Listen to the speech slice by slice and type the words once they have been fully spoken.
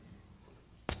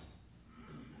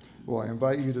Well, I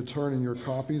invite you to turn in your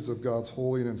copies of God's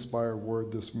holy and inspired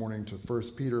word this morning to 1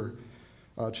 Peter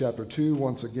chapter 2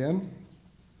 once again.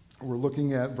 We're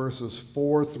looking at verses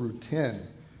 4 through 10.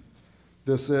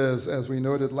 This is, as we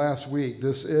noted last week,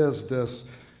 this is this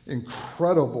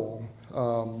incredible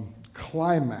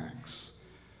climax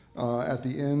at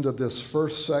the end of this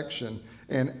first section.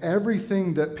 And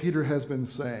everything that Peter has been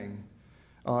saying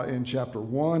in chapter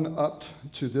 1 up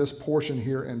to this portion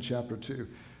here in chapter 2,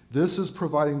 this is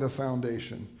providing the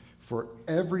foundation for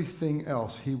everything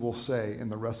else he will say in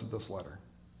the rest of this letter.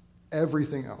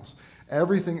 Everything else.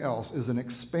 Everything else is an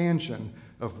expansion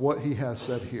of what he has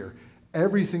said here.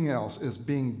 Everything else is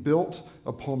being built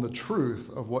upon the truth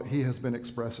of what he has been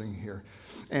expressing here.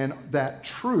 And that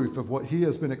truth of what he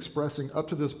has been expressing up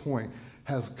to this point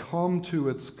has come to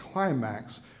its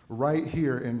climax right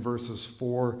here in verses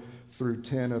 4 through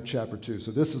 10 of chapter 2.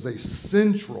 So this is a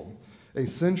central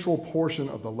portion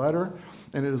of the letter,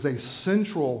 and it is a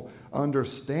central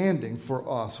understanding for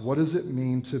us. What does it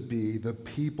mean to be the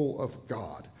people of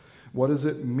God? What does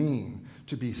it mean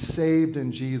to be saved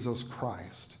in Jesus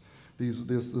Christ? This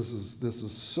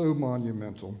is so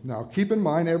monumental. Now, keep in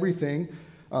mind everything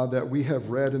that we have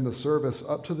read in the service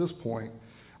up to this point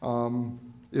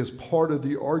is part of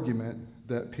the argument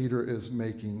that Peter is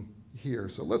making here.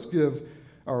 So let's give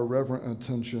our reverent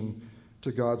attention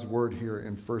to God's word here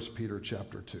in 1 Peter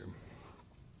chapter 2.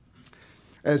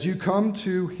 As you come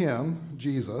to him,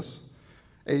 Jesus,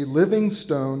 a living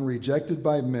stone rejected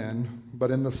by men, but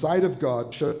in the sight of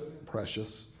God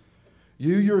precious,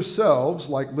 you yourselves,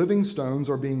 like living stones,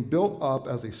 are being built up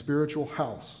as a spiritual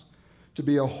house, to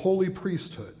be a holy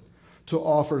priesthood, to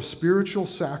offer spiritual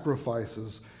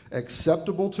sacrifices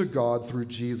acceptable to God through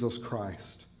Jesus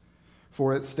Christ.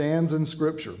 For it stands in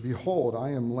Scripture, behold,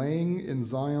 I am laying in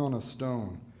Zion a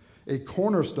stone, a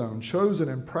cornerstone chosen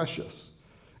and precious,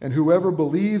 and whoever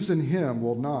believes in him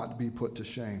will not be put to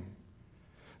shame.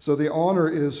 So the honor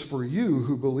is for you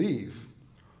who believe,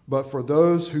 but for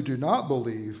those who do not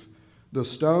believe, the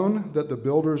stone that the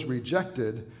builders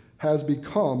rejected has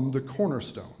become the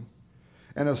cornerstone,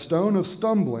 and a stone of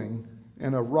stumbling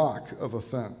and a rock of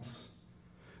offense.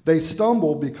 They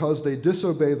stumble because they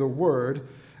disobey the word,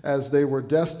 as they were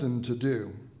destined to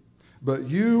do. But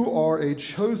you are a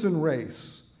chosen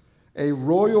race, a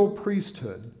royal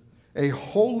priesthood, a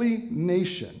holy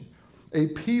nation, a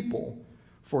people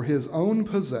for his own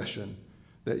possession,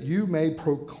 that you may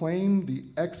proclaim the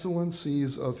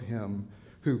excellencies of him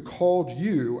who called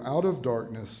you out of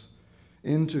darkness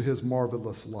into his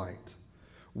marvelous light.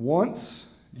 Once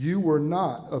you were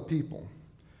not a people,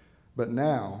 but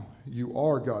now you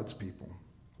are God's people.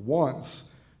 Once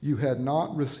you had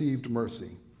not received mercy,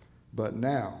 but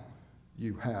now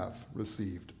you have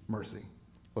received mercy.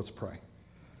 Let's pray.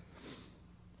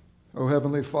 Oh,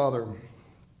 Heavenly Father,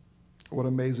 what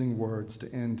amazing words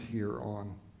to end here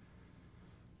on.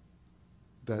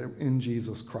 That in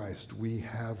Jesus Christ we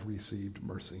have received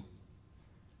mercy.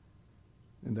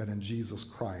 And that in Jesus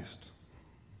Christ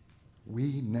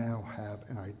we now have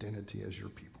an identity as your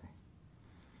people.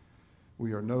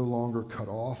 We are no longer cut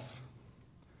off.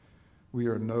 We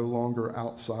are no longer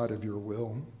outside of your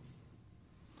will.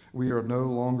 We are no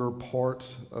longer part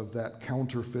of that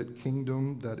counterfeit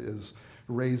kingdom that is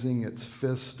raising its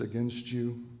fist against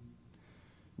you.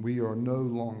 We are no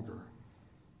longer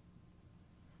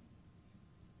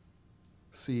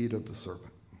seed of the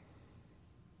serpent.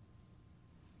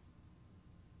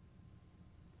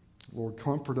 Lord,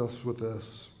 comfort us with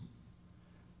this,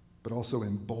 but also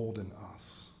embolden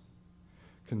us.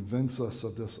 Convince us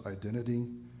of this identity,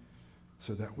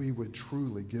 so that we would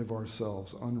truly give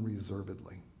ourselves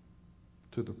unreservedly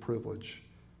to the privilege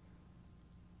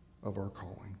of our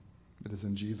calling. It is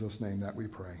in Jesus' name that we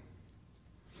pray.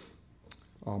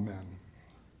 Amen.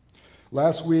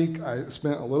 Last week, I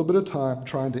spent a little bit of time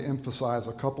trying to emphasize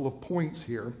a couple of points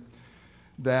here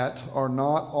that are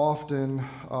not often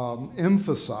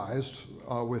emphasized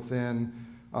within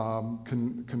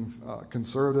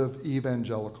conservative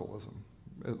evangelicalism,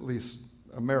 at least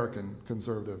American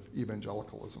conservative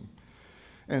evangelicalism.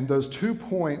 And those 2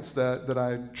 points that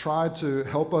I tried to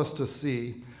help us to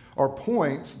see are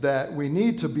points that we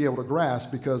need to be able to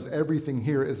grasp, because everything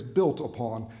here is built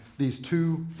upon these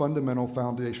 2 fundamental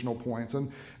foundational points.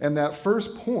 And that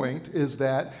first point is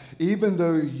that even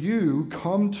though you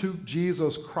come to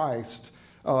Jesus Christ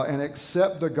and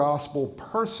accept the gospel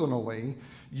personally,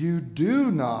 you do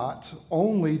not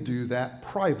only do that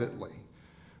privately.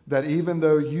 That even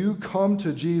though you come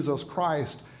to Jesus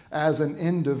Christ as an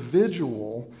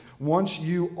individual, once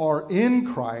you are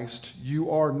in Christ, you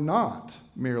are not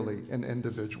merely an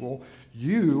individual.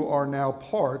 you are now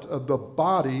part of the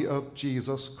body of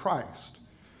Jesus Christ.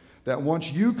 That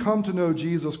once you come to know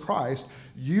Jesus Christ,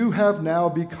 you have now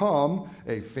become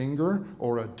a finger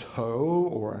or a toe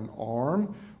or an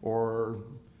arm or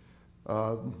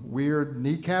weird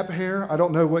kneecap hair. I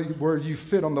don't know where you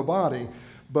fit on the body,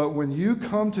 but when you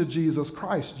come to Jesus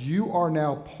Christ, you are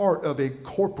now part of a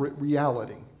corporate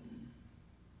reality.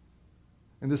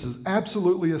 And this is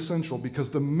absolutely essential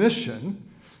because the mission,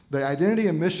 the identity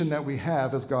and mission that we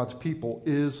have as God's people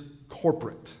is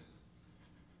corporate.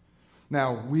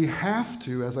 Now, we have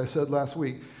to, as I said last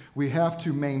week, we have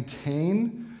to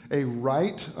maintain a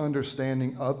right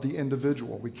understanding of the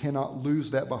individual. We cannot lose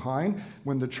that behind.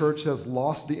 When the church has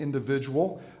lost the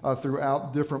individual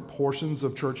throughout different portions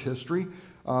of church history,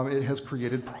 it has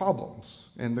created problems,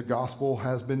 and the gospel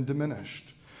has been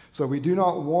diminished. So we do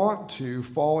not want to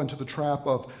fall into the trap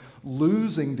of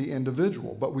losing the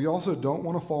individual, but we also don't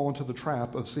want to fall into the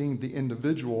trap of seeing the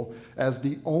individual as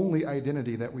the only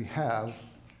identity that we have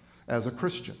as a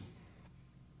Christian.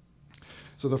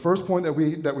 So the first point that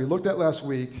we looked at last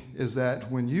week is that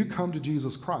when you come to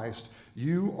Jesus Christ,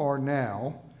 you are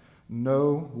now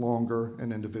no longer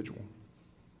an individual.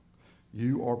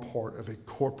 You are part of a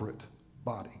corporate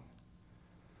body.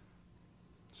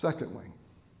 Secondly,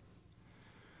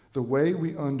 the way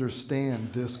we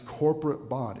understand this corporate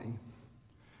body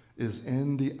is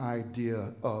in the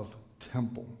idea of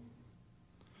temple.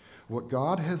 What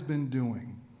God has been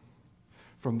doing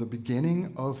from the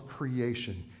beginning of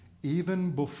creation,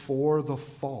 even before the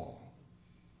fall,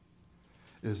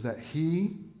 is that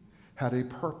he had a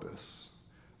purpose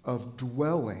of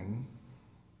dwelling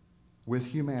with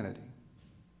humanity.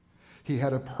 He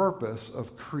had a purpose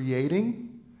of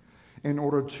creating in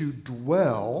order to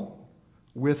dwell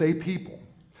with a people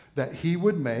that he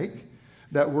would make,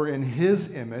 that were in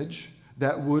his image,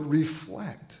 that would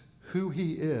reflect who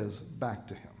he is back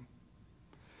to him.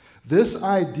 This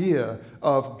idea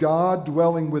of God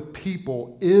dwelling with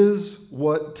people is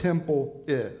what temple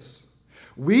is.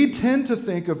 We tend to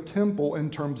think of temple in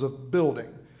terms of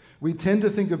building. We tend to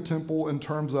think of temple in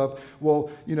terms of,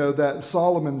 that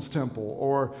Solomon's temple,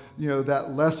 or,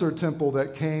 that lesser temple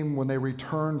that came when they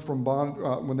returned from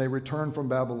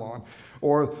Babylon,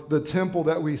 or the temple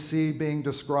that we see being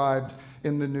described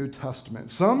in the New Testament.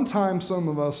 Sometimes some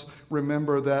of us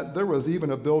remember that there was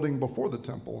even a building before the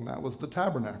temple, and that was the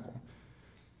tabernacle.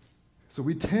 So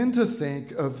we tend to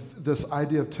think of this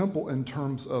idea of temple in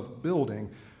terms of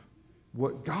building.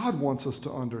 What God wants us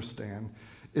to understand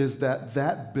is that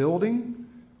that building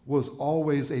was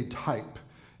always a type.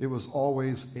 It was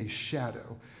always a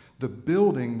shadow. The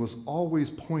building was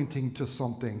always pointing to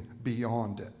something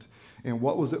beyond it. And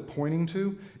what was it pointing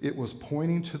to? It was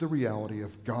pointing to the reality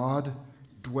of God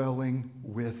dwelling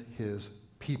with his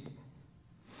people.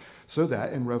 So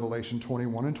that in Revelation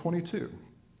 21 and 22,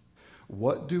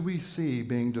 what do we see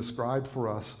being described for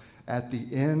us at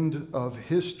the end of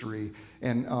history,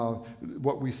 and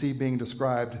what we see being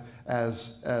described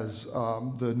as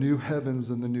the new heavens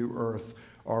and the new earth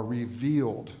are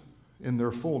revealed in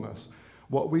their fullness?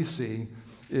 What we see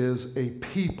is a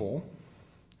people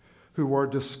who are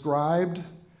described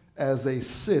as a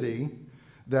city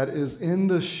that is in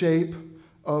the shape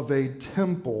of a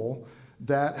temple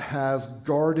that has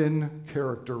garden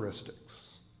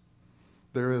characteristics.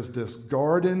 There is this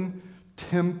garden,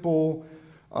 temple,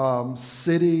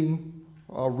 city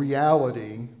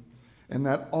reality, and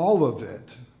that all of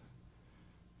it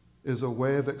is a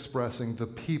way of expressing the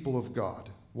people of God,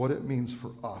 what it means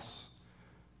for us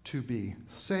to be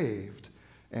saved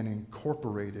and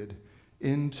incorporated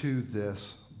into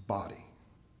this body.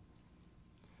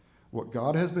 What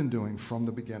God has been doing from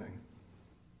the beginning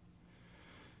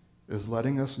is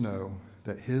letting us know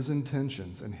that his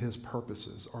intentions and his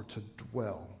purposes are to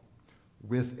dwell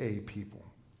with a people.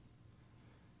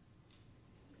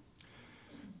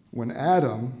 When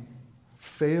Adam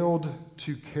failed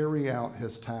to carry out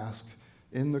his task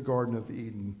in the Garden of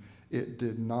Eden, it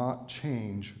did not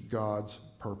change God's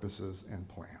purposes and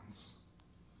plans.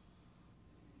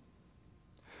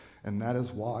 And that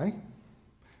is why,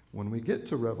 when we get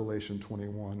to Revelation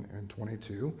 21 and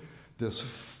 22, this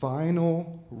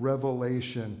final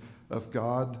revelation of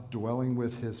God dwelling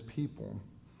with his people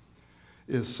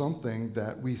is something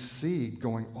that we see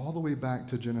going all the way back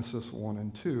to Genesis 1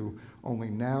 and 2, only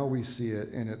now we see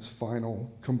it in its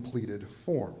final completed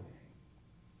form.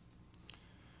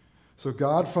 So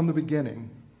God from the beginning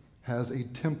has a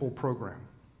temple program.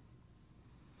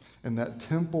 And that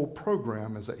temple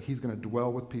program is that he's going to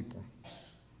dwell with people.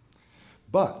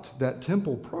 But that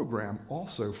temple program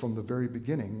also from the very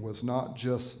beginning was not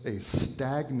just a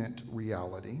stagnant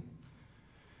reality.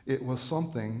 It was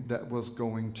something that was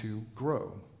going to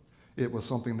grow. It was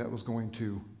something that was going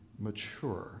to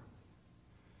mature.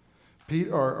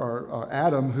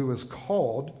 Adam, who is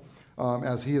called,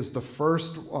 as he is the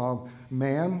first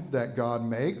man that God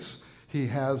makes, he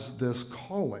has this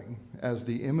calling as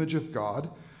the image of God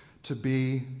to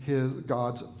be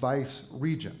God's vice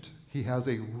regent. He has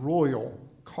a royal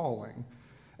calling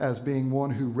as being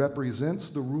one who represents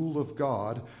the rule of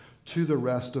God to the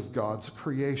rest of God's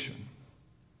creation.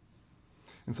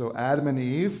 And so Adam and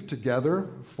Eve, together,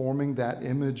 forming that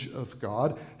image of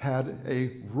God, had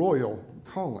a royal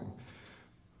calling.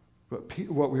 But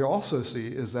what we also see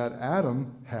is that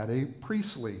Adam had a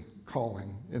priestly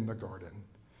calling in the garden.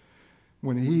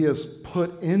 When he is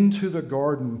put into the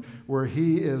garden where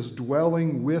he is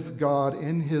dwelling with God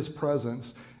in his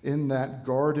presence in that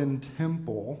garden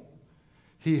temple,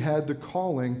 he had the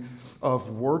calling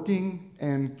of working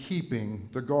and keeping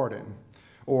the garden,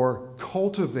 or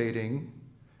cultivating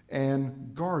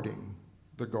and guarding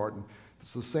the garden.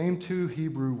 It's the same two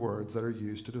Hebrew words that are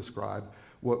used to describe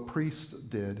what priests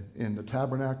did in the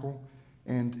tabernacle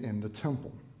and in the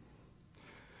temple.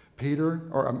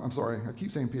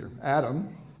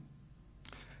 Adam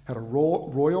had a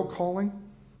royal calling.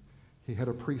 He had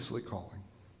a priestly calling.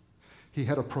 He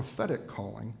had a prophetic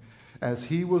calling, as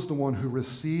he was the one who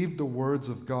received the words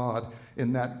of God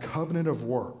in that covenant of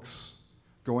works,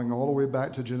 going all the way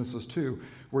back to Genesis 2,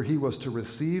 where he was to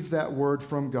receive that word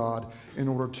from God in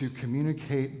order to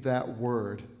communicate that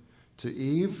word to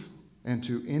Eve and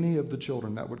to any of the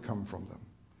children that would come from them.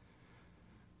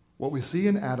 What we see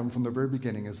in Adam from the very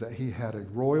beginning is that he had a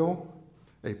royal,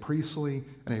 a priestly,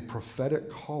 and a prophetic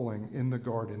calling in the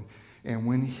garden. And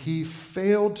when he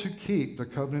failed to keep the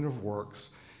covenant of works,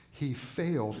 he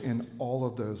failed in all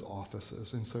of those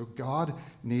offices. And so God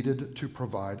needed to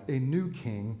provide a new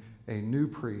king, a new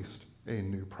priest, a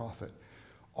new prophet.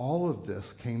 All of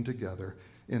this came together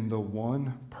in the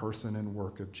one person and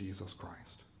work of Jesus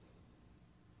Christ.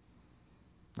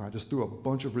 Now, I just threw a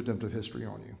bunch of redemptive history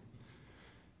on you.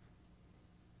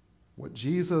 What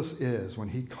Jesus is, when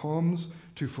he comes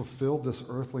to fulfill this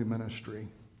earthly ministry,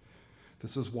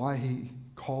 this is why he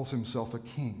calls himself a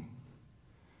king.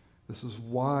 This is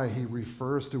why he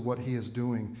refers to what he is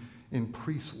doing in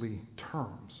priestly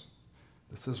terms.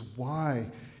 This is why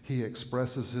he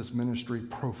expresses his ministry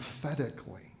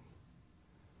prophetically.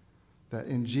 That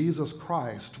in Jesus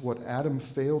Christ, what Adam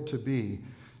failed to be,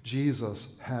 Jesus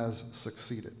has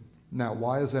succeeded. Now,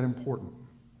 why is that important?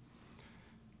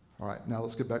 All right, now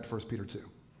let's get back to 1 Peter 2.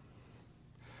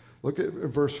 Look at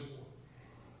verse 4.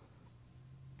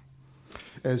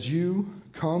 As you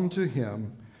come to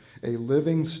him, a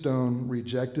living stone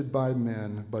rejected by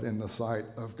men, but in the sight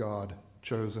of God,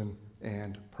 chosen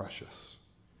and precious.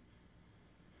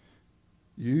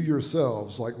 You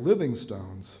yourselves, like living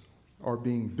stones, are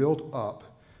being built up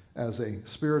as a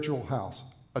spiritual house,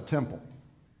 a temple,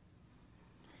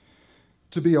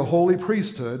 to be a holy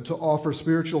priesthood, to offer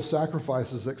spiritual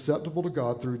sacrifices acceptable to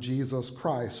God through Jesus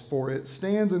Christ. For it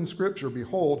stands in Scripture,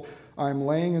 behold, I am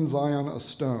laying in Zion a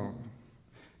stone,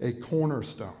 a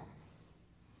cornerstone.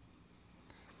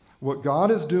 What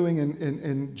God is doing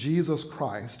in Jesus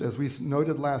Christ, as we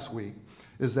noted last week,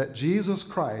 is that Jesus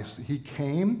Christ, he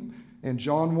came, and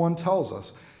John 1 tells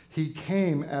us, he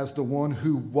came as the one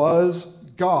who was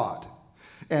God.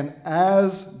 And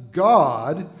as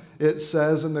God, it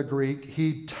says in the Greek,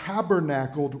 he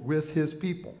tabernacled with his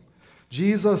people.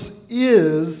 Jesus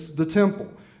is the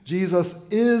temple. Jesus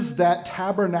is that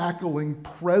tabernacling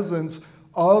presence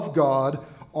of God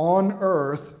on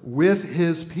earth with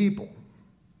his people.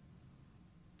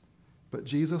 But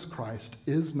Jesus Christ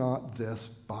is not this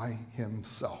by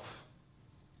himself.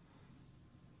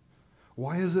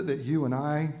 Why is it that you and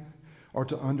I are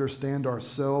to understand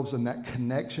ourselves and that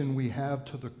connection we have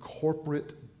to the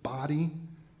corporate body?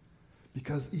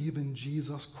 Because even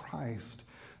Jesus Christ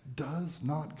does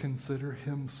not consider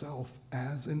himself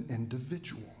as an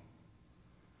individual.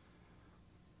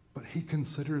 But he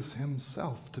considers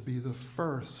himself to be the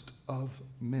first of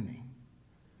many.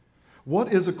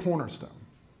 What is a cornerstone?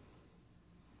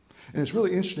 And it's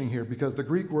really interesting here because the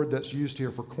Greek word that's used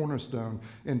here for cornerstone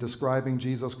in describing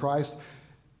Jesus Christ,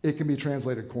 it can be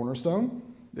translated cornerstone.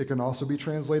 It can also be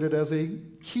translated as a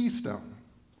keystone.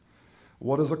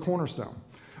 What is a cornerstone?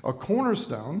 A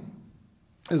cornerstone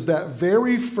is that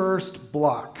very first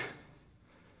block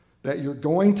that you're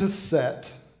going to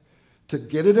set to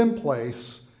get it in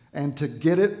place and to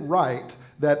get it right,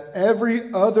 that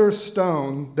every other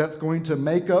stone that's going to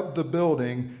make up the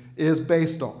building is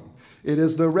based on. It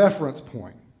is the reference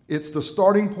point. It's the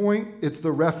starting point. It's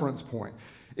the reference point.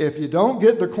 If you don't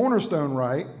get the cornerstone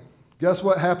right, guess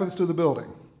what happens to the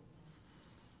building?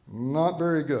 Not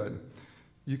very good.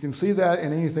 You can see that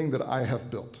in anything that I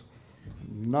have built.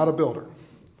 Not a builder.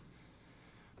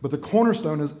 But the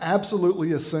cornerstone is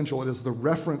absolutely essential. It is the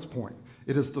reference point.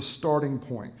 It is the starting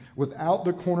point. Without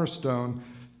the cornerstone,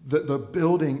 the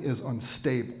building is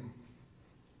unstable.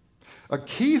 A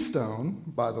keystone,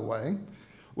 by the way,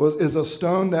 is a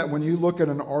stone that when you look at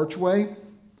an archway,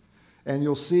 and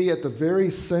you'll see at the very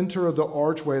center of the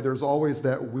archway, there's always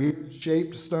that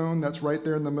weird-shaped stone that's right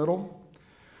there in the middle.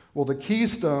 Well, the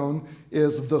keystone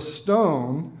is the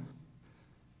stone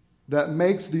that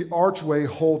makes the archway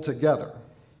hold together.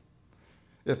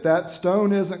 If that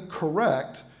stone isn't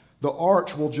correct, the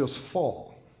arch will just fall.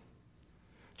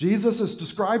 Jesus is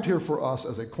described here for us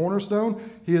as a cornerstone.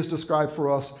 He is described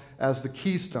for us as the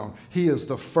keystone. He is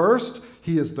the first,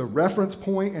 he is the reference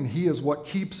point, and he is what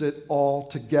keeps it all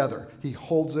together. He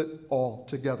holds it all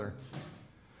together.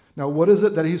 Now, what is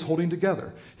it that he's holding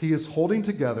together? He is holding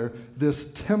together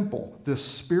this temple, this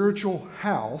spiritual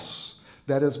house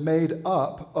that is made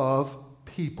up of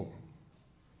people.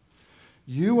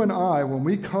 You and I, when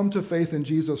we come to faith in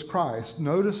Jesus Christ,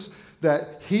 notice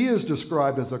that he is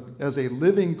described as a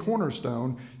living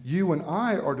cornerstone. You and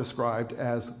I are described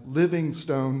as living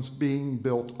stones being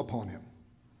built upon him.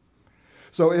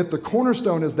 So if the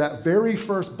cornerstone is that very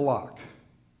first block,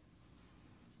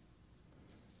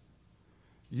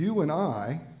 you and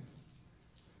I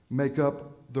make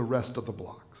up the rest of the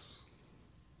blocks.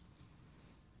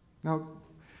 Now,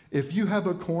 if you have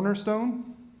a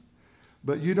cornerstone,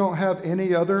 but you don't have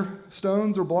any other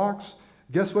stones or blocks,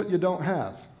 guess what you don't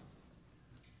have?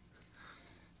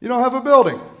 You don't have a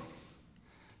building.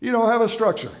 You don't have a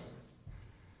structure.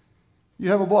 You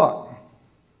have a block.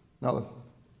 Now,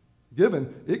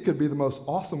 given, it could be the most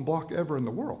awesome block ever in the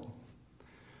world.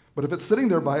 But if it's sitting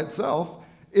there by itself,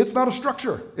 it's not a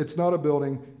structure. It's not a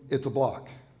building. It's a block.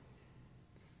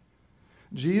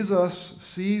 Jesus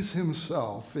sees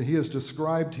himself, and he is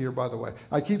described here, by the way.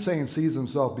 I keep saying sees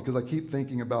himself because I keep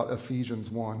thinking about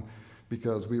Ephesians 1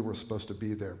 because we were supposed to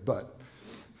be there.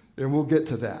 And we'll get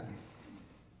to that.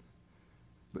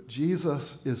 But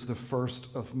Jesus is the first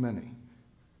of many.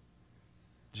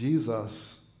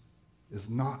 Jesus is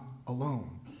not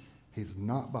alone. He's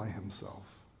not by himself.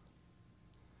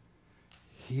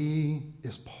 He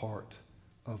is part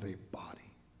of a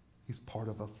body. He's part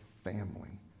of a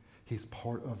family. He's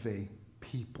part of a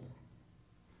people.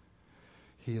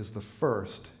 He is the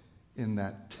first in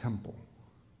that temple.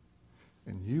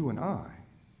 And you and I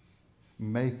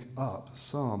make up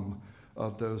some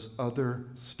of those other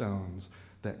stones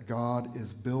that God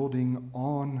is building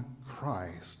on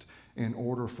Christ in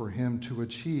order for him to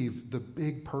achieve the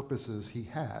big purposes he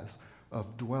has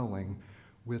of dwelling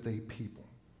with a people.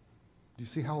 Do you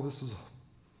see how this is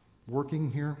working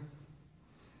here?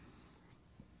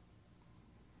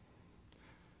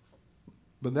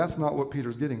 But that's not what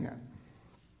Peter's getting at.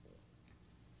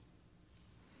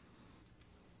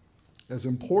 As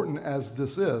important as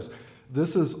this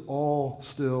is all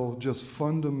still just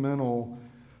fundamental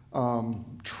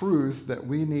truth that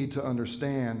we need to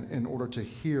understand in order to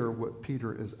hear what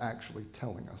Peter is actually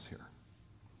telling us here.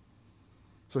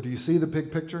 So do you see the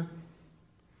big picture?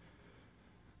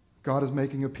 God is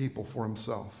making a people for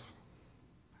himself.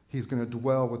 He's going to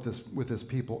dwell with his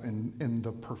people in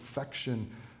the perfection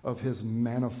of his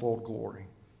manifold glory.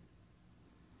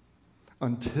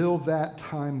 Until that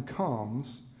time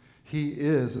comes, he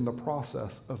is in the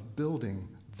process of building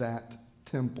that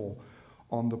temple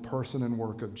on the person and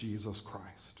work of Jesus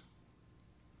Christ.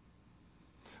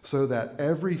 So that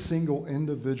every single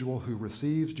individual who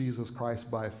receives Jesus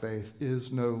Christ by faith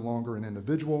is no longer an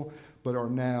individual, but are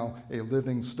now a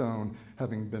living stone,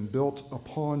 having been built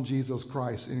upon Jesus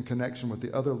Christ in connection with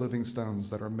the other living stones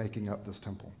that are making up this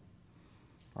temple.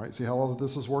 All right, see how all of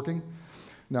this is working?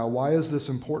 Now, why is this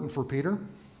important for Peter?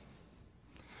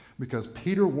 Because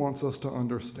Peter wants us to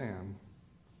understand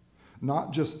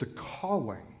not just the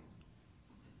calling,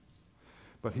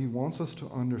 but he wants us to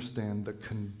understand the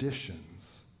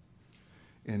conditions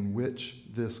in which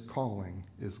this calling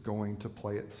is going to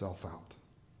play itself out.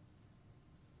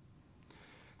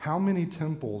 How many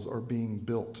temples are being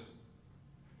built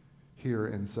here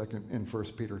in 1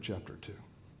 Peter chapter 2?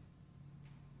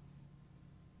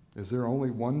 Is there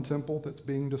only one temple that's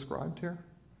being described here?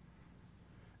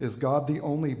 Is God the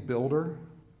only builder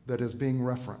that is being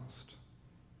referenced?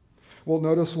 Well,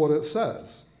 notice what it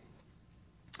says.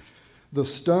 The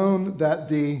stone that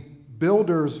the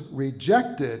builders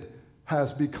rejected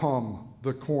has become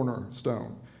the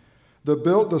cornerstone.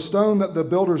 The stone that the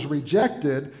builders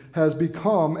rejected has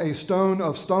become a stone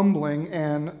of stumbling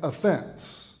and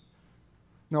offense.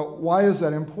 Now, why is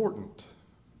that important?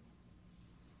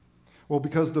 Well,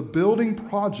 because the building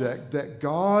project that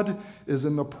God is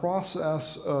in the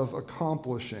process of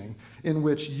accomplishing, in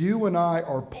which you and I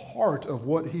are part of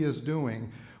what he is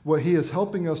doing, what he is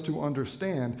helping us to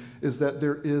understand is that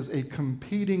there is a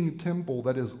competing temple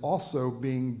that is also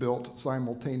being built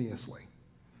simultaneously.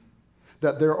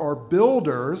 That there are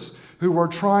builders who are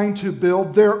trying to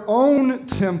build their own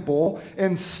temple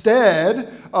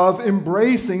instead of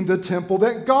embracing the temple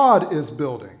that God is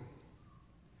building.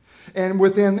 And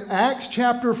within Acts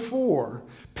chapter 4,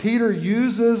 Peter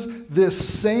uses this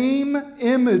same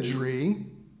imagery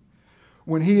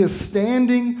when he is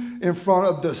standing in front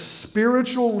of the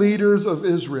spiritual leaders of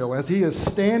Israel, as he is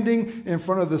standing in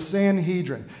front of the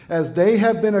Sanhedrin, as they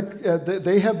have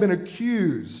been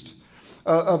accused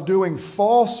of doing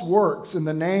false works in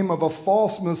the name of a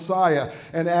false Messiah.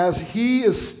 And as he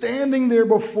is standing there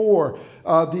before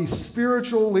these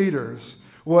spiritual leaders,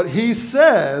 what he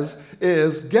says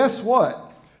is, guess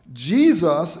what?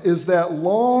 Jesus is that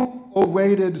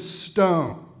long-awaited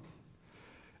stone,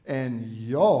 and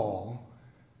y'all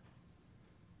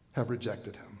have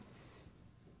rejected him.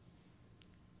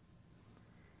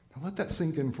 Now let that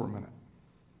sink in for a minute.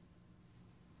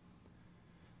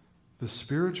 The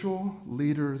spiritual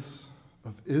leaders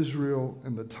of Israel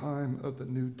in the time of the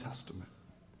New Testament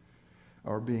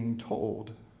are being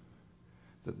told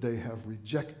that they have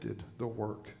rejected the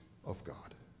work of God.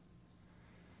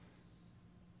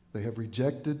 They have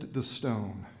rejected the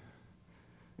stone.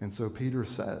 And so Peter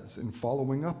says, in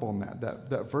following up on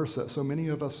that verse that so many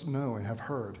of us know and have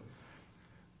heard,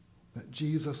 that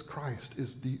Jesus Christ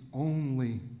is the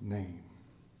only name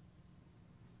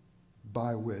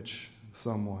by which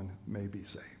someone may be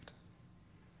saved.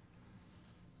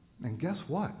 And guess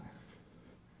what?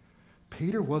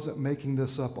 Peter wasn't making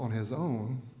this up on his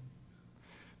own.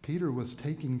 Peter was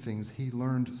taking things he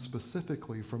learned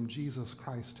specifically from Jesus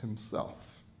Christ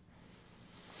himself.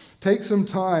 Take some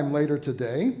time later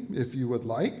today, if you would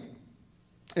like,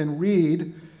 and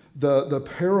read the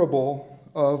parable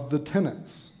of the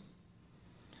tenants.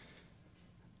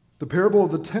 The parable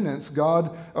of the tenants,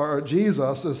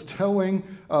 Jesus is telling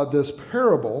this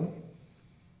parable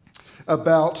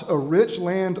about a rich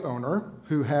landowner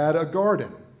who had a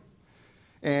garden,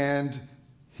 and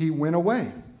he went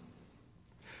away.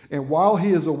 And while he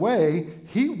is away,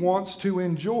 he wants to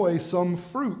enjoy some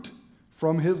fruit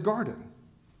from his garden.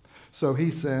 So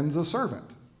he sends a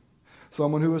servant,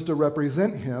 someone who is to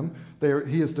represent him.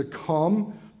 He is to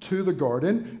come to the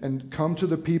garden and come to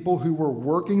the people who were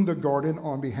working the garden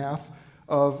on behalf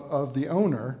of the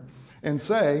owner and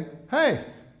say, hey,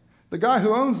 the guy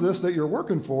who owns this that you're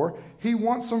working for, he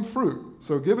wants some fruit.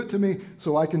 So give it to me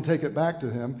so I can take it back to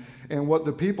him. And what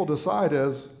the people decide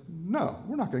is, no,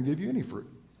 we're not going to give you any fruit.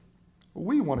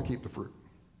 We want to keep the fruit.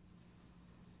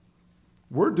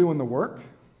 We're doing the work.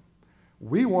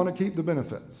 We want to keep the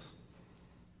benefits.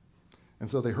 And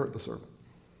so they hurt the servant.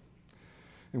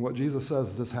 And what Jesus says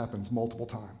is this happens multiple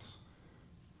times,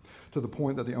 to the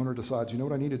point that the owner decides, you know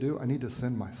what I need to do? I need to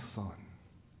send my son.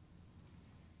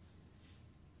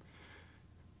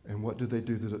 And what do they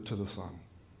do to the son?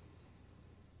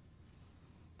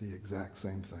 The exact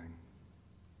same thing.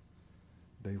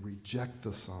 They reject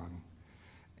the son,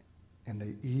 and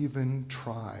they even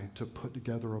try to put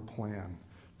together a plan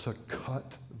to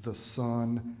cut the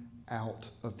son out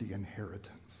of the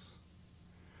inheritance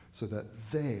so that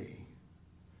they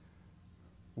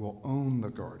will own the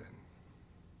garden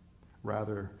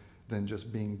rather than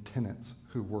just being tenants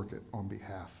who work it on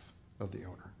behalf of the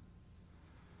owner.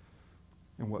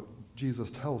 And what Jesus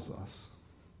tells us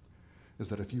is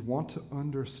that if you want to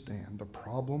understand the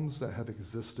problems that have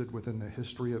existed within the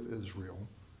history of Israel,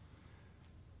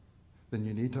 then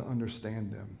you need to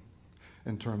understand them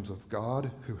in terms of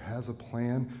God, who has a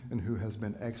plan and who has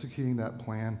been executing that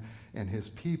plan, and his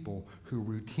people who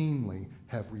routinely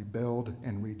have rebelled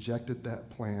and rejected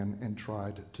that plan and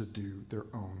tried to do their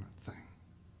own thing.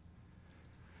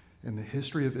 In the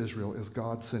history of Israel is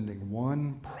God sending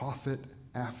one prophet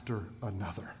after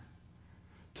another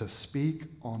to speak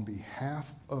on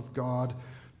behalf of God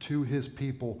to his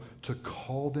people, to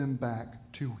call them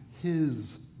back to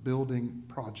his building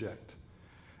project.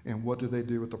 And what do they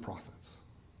do with the prophets?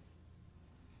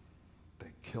 They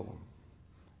kill them,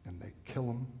 and they kill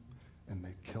them, and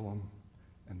they kill them,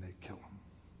 and they kill them.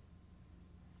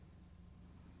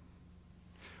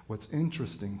 What's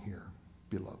interesting here,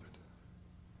 beloved,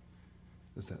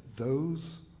 is that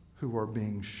those who are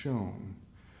being shown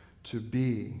to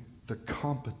be the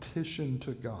competition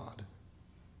to God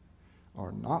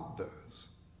are not those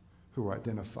who are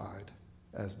identified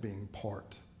as being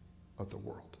part of the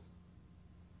world.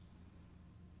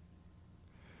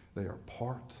 They are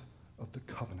part of the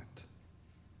covenant.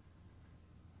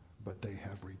 but they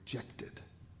have rejected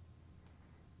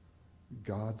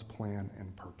God's plan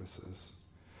and purposes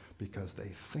because they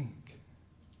think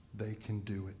they can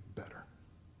do it better.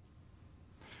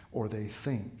 Or they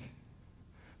think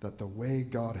that the way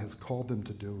God has called them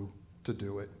to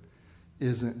do it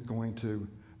isn't going to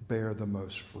bear the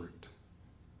most fruit.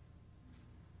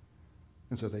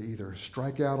 And so they either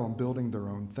strike out on building their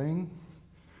own thing,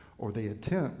 or they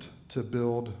attempt to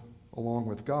build along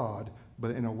with God,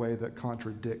 but in a way that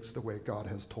contradicts the way God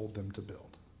has told them to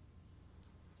build.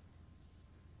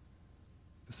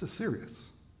 This is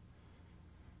serious.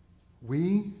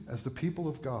 We, as the people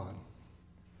of God,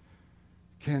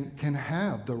 can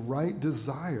have the right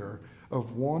desire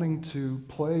of wanting to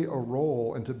play a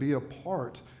role and to be a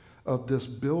part of this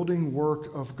building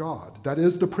work of God. That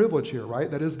is the privilege here,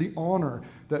 right? That is the honor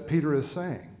that Peter is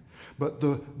saying. But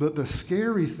the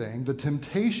scary thing, the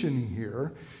temptation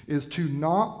here, is to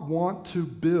not want to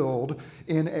build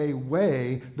in a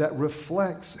way that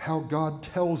reflects how God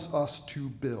tells us to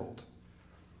build.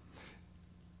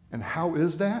 And how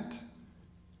is that?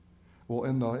 Well,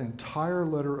 in the entire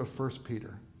letter of 1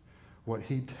 Peter, what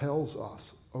he tells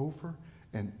us over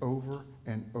and over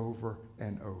and over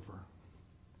and over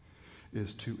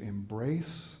is to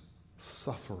embrace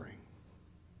suffering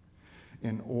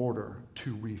in order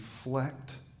to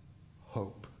reflect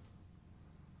hope.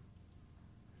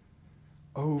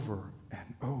 Over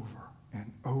and over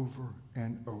and over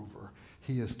and over,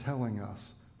 he is telling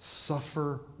us,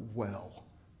 suffer well,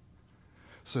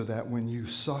 so that when you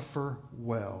suffer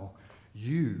well,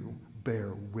 you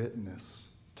bear witness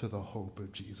to the hope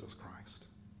of Jesus Christ.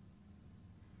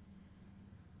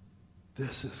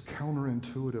 This is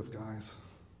counterintuitive, guys.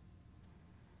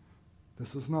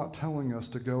 This is not telling us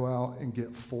to go out and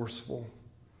get forceful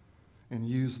and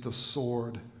use the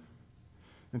sword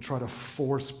and try to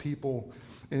force people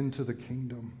into the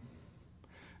kingdom.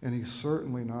 And he's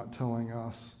certainly not telling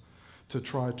us to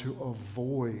try to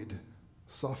avoid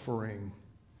suffering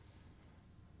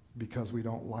because we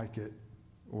don't like it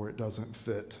or it doesn't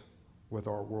fit with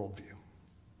our worldview.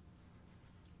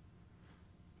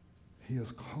 He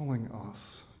is calling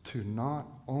us to not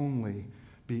only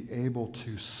be able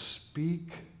to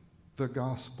speak the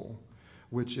gospel,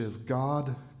 which is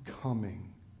God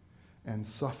coming and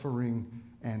suffering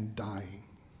and dying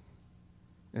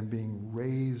and being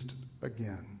raised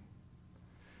again.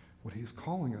 What he's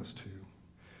calling us to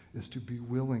is to be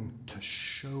willing to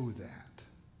show that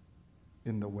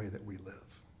in the way that we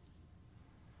live,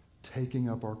 taking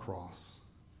up our cross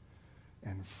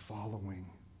and following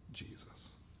Jesus.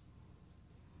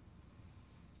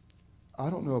 I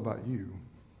don't know about you.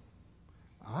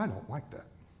 I don't like that.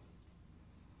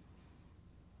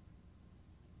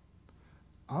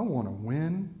 I want to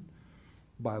win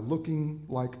by looking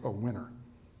like a winner.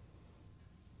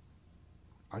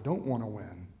 I don't want to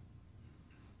win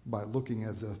by looking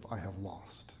as if I have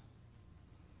lost.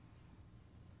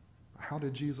 How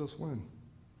did Jesus win?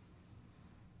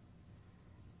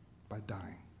 By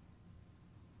dying.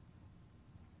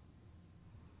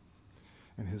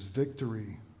 And his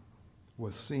victory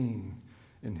was seen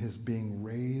in his being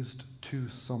raised to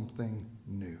something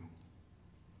new.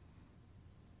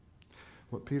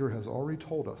 What Peter has already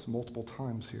told us multiple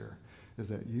times here is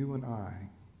that you and I,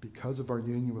 because of our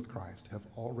union with Christ, have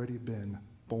already been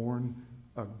born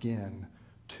again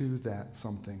to that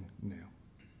something new.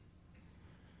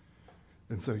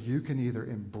 And so you can either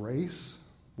embrace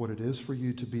what it is for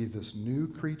you to be this new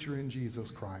creature in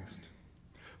Jesus Christ,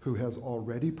 who has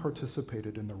already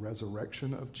participated in the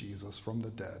resurrection of Jesus from the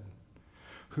dead,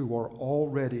 who are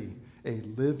already a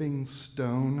living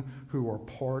stone, who are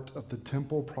part of the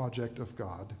temple project of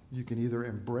God. You can either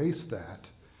embrace that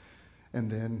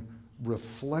and then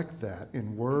reflect that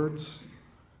in words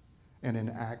and in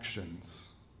actions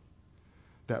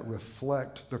that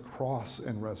reflect the cross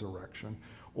and resurrection,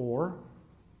 or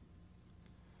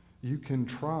you can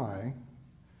try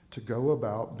to go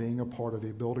about being a part of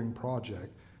a building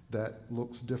project that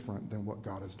looks different than what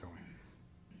God is doing.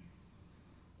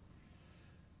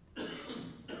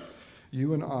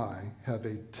 You and I have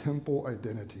a temple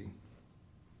identity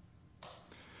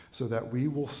so that we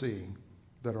will see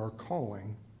that our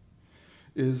calling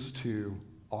is to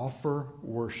offer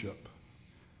worship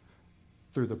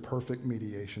through the perfect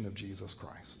mediation of Jesus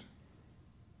Christ.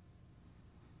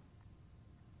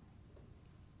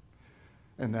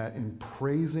 And that in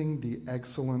praising the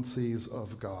excellencies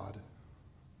of God,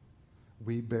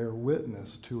 we bear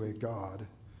witness to a God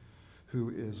who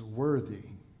is worthy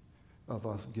of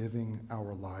us giving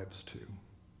our lives to,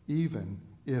 even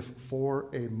if for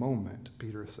a moment,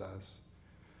 Peter says,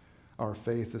 our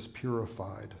faith is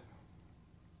purified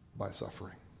by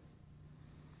suffering.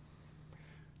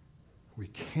 We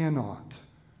cannot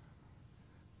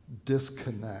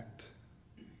disconnect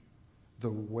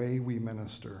the way we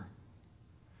minister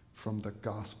from the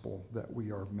gospel that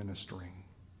we are ministering,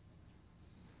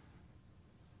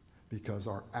 because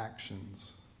our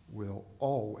actions will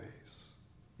always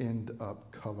end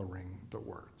up coloring the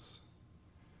words.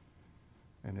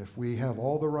 And if we have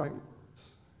all the right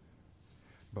words,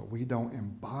 but we don't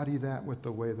embody that with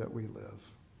the way that we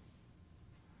live,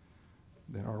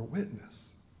 then our witness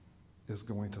is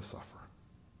going to suffer.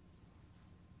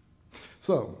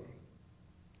 So,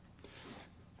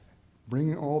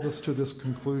 bringing all this to this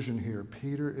conclusion here,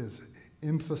 Peter is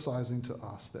emphasizing to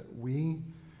us that we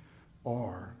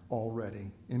are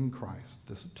already in Christ,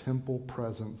 this temple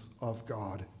presence of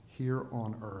God here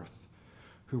on earth,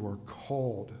 who are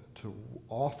called to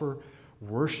offer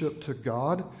worship to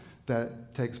God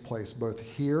that takes place both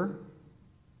here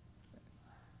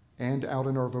and out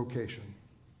in our vocation.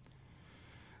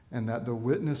 And that the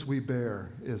witness we bear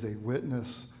is a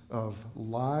witness of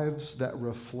lives that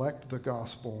reflect the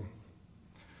gospel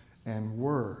and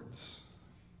words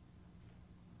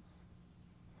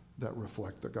that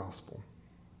reflect the gospel.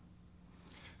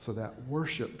 So that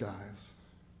worship, guys,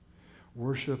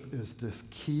 worship is this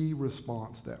key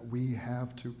response that we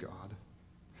have to God.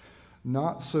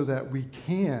 Not so that we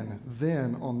can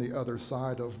then, on the other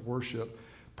side of worship,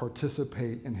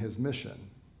 participate in his mission,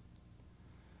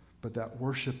 but that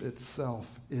worship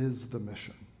itself is the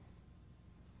mission.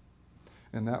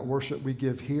 And that worship we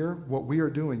give here, what we are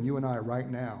doing, you and I right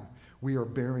now, we are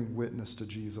bearing witness to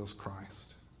Jesus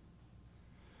Christ.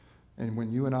 And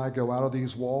when you and I go out of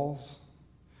these walls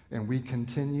and we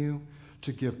continue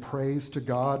to give praise to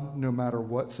God no matter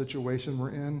what situation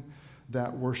we're in,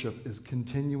 that worship is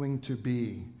continuing to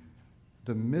be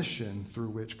the mission through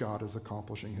which God is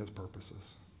accomplishing his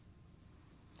purposes.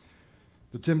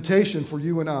 The temptation for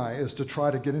you and I is to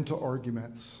try to get into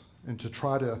arguments and to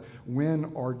try to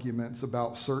win arguments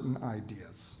about certain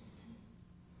ideas.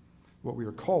 What we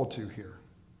are called to here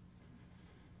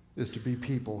is to be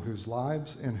people whose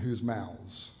lives and whose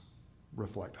mouths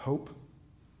reflect hope,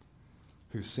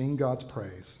 who sing God's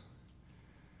praise,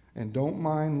 and don't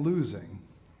mind losing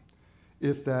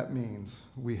if that means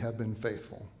we have been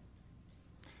faithful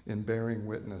in bearing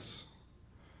witness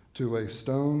to a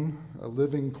stone, a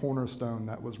living cornerstone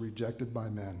that was rejected by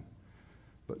men,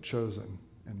 but chosen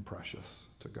and precious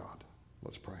to God.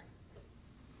 Let's pray.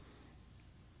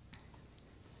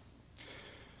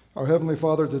 Our Heavenly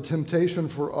Father, the temptation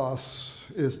for us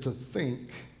is to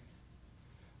think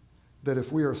that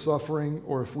if we are suffering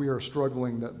or if we are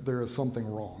struggling, that there is something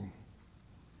wrong.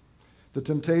 The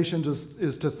temptation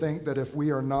is to think that if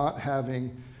we are not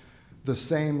having the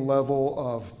same level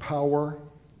of power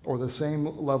or the same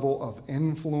level of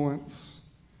influence,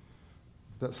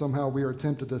 that somehow we are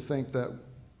tempted to think that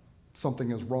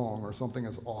something is wrong or something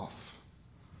is off.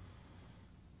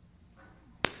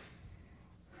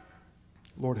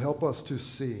 Lord, help us to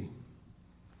see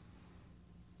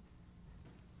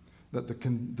that the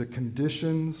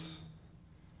conditions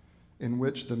in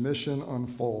which the mission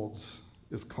unfolds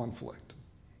is conflict.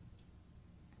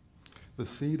 The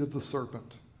seed of the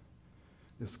serpent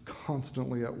is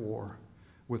constantly at war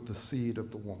with the seed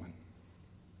of the woman.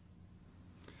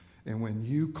 And when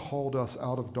you called us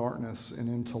out of darkness and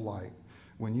into light,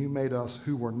 when you made us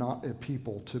who were not a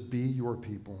people to be your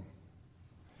people,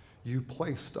 you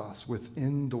placed us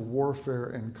within the warfare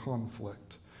and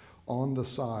conflict on the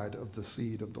side of the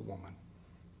seed of the woman.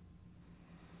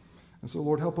 And so,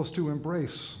 Lord, help us to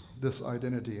embrace this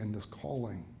identity and this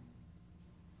calling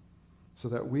so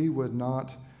that we would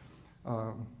not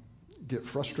get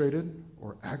frustrated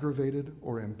or aggravated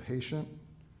or impatient,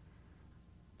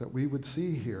 that we would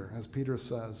see here, as Peter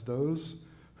says, those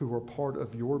who are part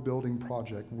of your building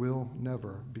project will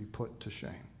never be put to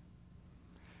shame,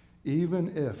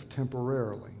 even if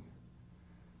temporarily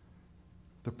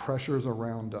the pressures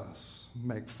around us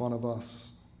make fun of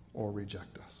us or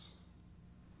reject us.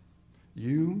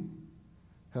 You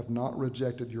have not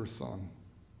rejected your Son,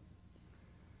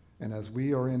 and as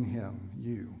we are in him,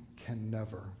 you can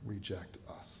never reject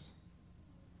us.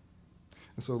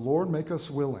 And so, Lord, make us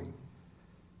willing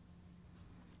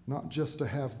not just to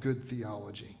have good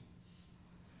theology,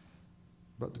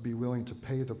 but to be willing to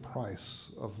pay the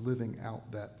price of living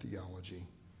out that theology,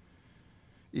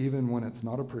 even when it's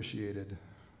not appreciated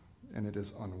and it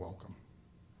is unwelcome.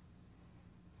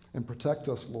 And protect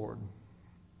us, Lord.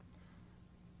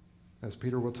 As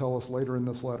Peter will tell us later in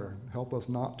this letter, help us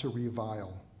not to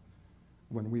revile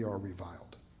when we are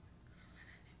reviled,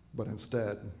 but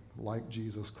instead, like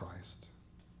Jesus Christ,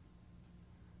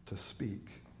 to speak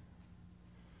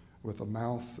with a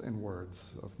mouth and words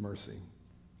of mercy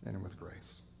and with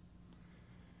grace.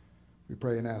 We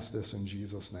pray and ask this in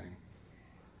Jesus' name.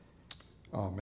 Amen.